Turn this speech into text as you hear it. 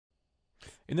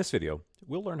In this video,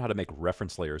 we'll learn how to make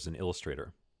reference layers in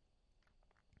Illustrator.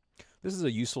 This is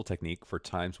a useful technique for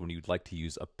times when you'd like to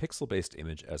use a pixel-based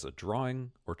image as a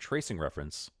drawing or tracing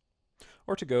reference,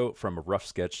 or to go from a rough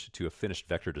sketch to a finished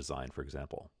vector design, for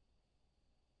example.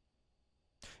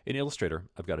 In Illustrator,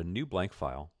 I've got a new blank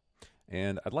file,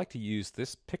 and I'd like to use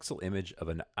this pixel image of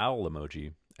an owl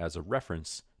emoji as a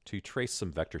reference to trace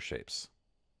some vector shapes.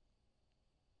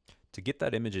 To get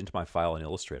that image into my file in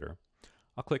Illustrator,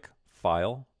 I'll click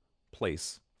File,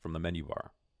 Place from the menu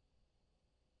bar.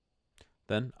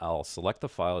 Then I'll select the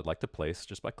file I'd like to place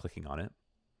just by clicking on it.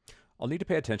 I'll need to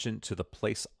pay attention to the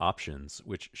place options,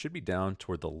 which should be down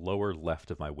toward the lower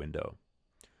left of my window.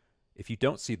 If you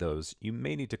don't see those, you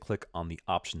may need to click on the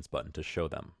options button to show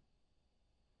them.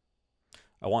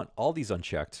 I want all these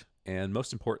unchecked, and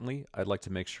most importantly, I'd like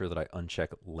to make sure that I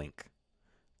uncheck link.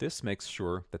 This makes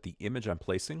sure that the image I'm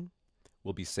placing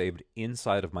will be saved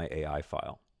inside of my AI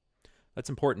file. That's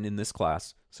important in this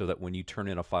class so that when you turn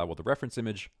in a file with a reference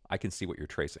image, I can see what you're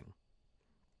tracing.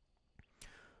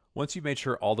 Once you've made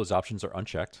sure all those options are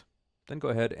unchecked, then go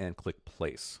ahead and click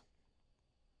Place.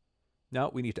 Now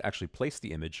we need to actually place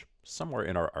the image somewhere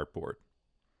in our artboard.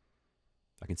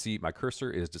 I can see my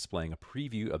cursor is displaying a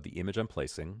preview of the image I'm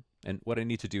placing, and what I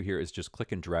need to do here is just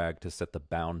click and drag to set the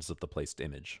bounds of the placed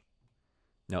image.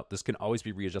 Now this can always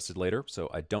be readjusted later, so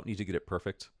I don't need to get it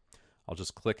perfect. I'll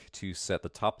just click to set the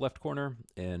top left corner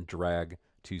and drag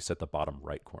to set the bottom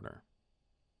right corner.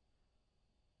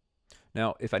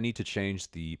 Now, if I need to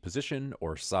change the position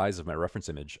or size of my reference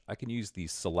image, I can use the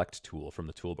Select tool from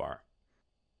the toolbar.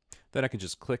 Then I can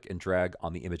just click and drag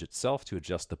on the image itself to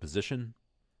adjust the position,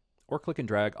 or click and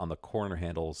drag on the corner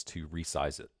handles to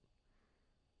resize it.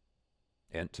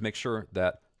 And to make sure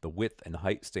that the width and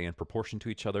height stay in proportion to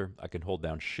each other, I can hold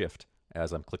down Shift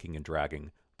as I'm clicking and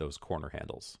dragging those corner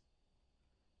handles.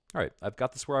 All right, I've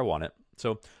got this where I want it.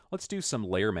 So let's do some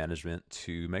layer management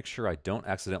to make sure I don't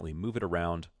accidentally move it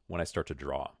around when I start to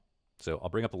draw. So I'll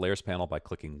bring up the Layers panel by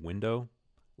clicking Window,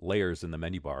 Layers in the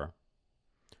menu bar,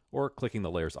 or clicking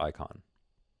the Layers icon.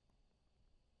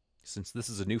 Since this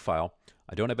is a new file,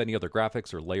 I don't have any other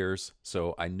graphics or layers,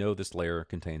 so I know this layer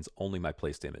contains only my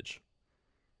placed image.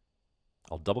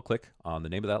 I'll double click on the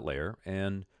name of that layer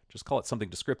and just call it something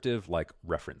descriptive like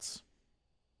Reference.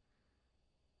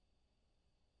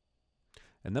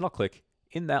 And then I'll click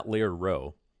in that layer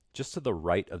row just to the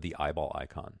right of the eyeball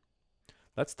icon.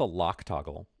 That's the lock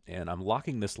toggle, and I'm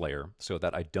locking this layer so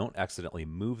that I don't accidentally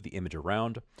move the image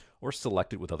around or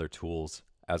select it with other tools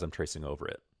as I'm tracing over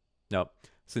it. Now,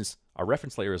 since our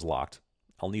reference layer is locked,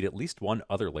 I'll need at least one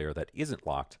other layer that isn't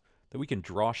locked that we can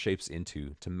draw shapes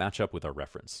into to match up with our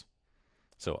reference.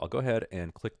 So I'll go ahead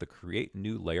and click the Create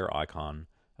New Layer icon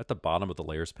at the bottom of the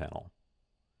Layers panel.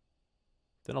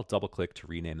 Then I'll double click to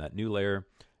rename that new layer,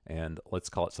 and let's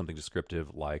call it something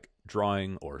descriptive like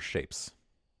Drawing or Shapes.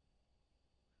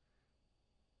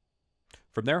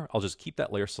 From there, I'll just keep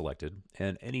that layer selected,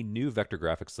 and any new vector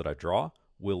graphics that I draw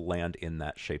will land in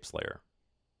that Shapes layer.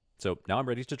 So now I'm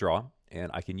ready to draw,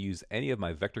 and I can use any of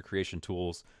my vector creation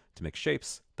tools to make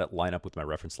shapes that line up with my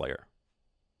reference layer.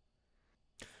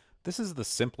 This is the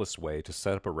simplest way to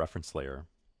set up a reference layer.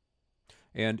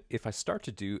 And if I start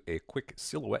to do a quick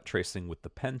silhouette tracing with the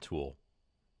pen tool,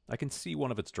 I can see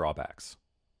one of its drawbacks.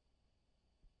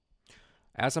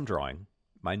 As I'm drawing,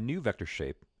 my new vector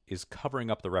shape is covering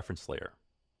up the reference layer.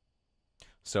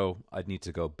 So I'd need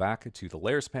to go back to the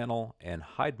Layers panel and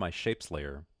hide my Shapes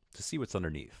layer to see what's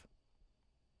underneath.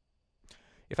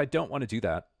 If I don't want to do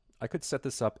that, I could set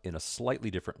this up in a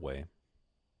slightly different way.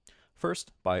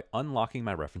 First, by unlocking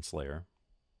my reference layer,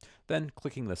 then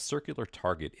clicking the circular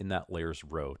target in that layer's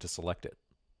row to select it.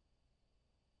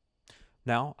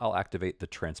 Now I'll activate the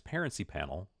Transparency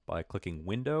panel by clicking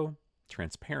Window,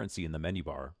 Transparency in the menu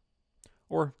bar,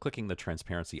 or clicking the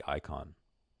Transparency icon.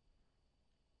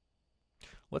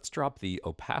 Let's drop the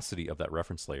opacity of that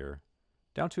reference layer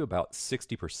down to about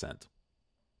 60%.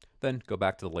 Then go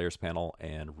back to the Layers panel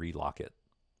and relock it.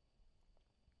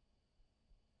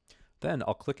 Then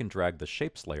I'll click and drag the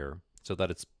Shapes layer so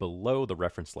that it's below the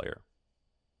reference layer.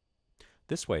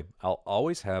 This way, I'll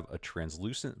always have a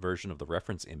translucent version of the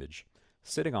reference image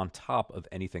sitting on top of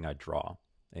anything I draw,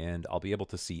 and I'll be able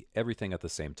to see everything at the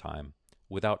same time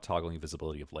without toggling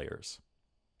visibility of layers.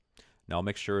 Now I'll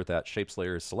make sure that Shapes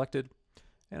layer is selected,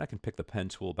 and I can pick the pen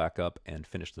tool back up and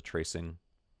finish the tracing.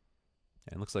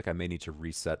 And it looks like I may need to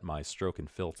reset my stroke and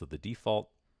fill to the default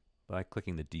by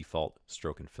clicking the default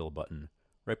stroke and fill button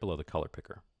right below the color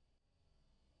picker.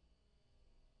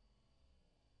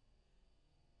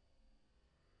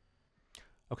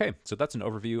 Okay, so that's an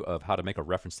overview of how to make a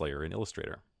reference layer in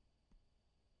Illustrator.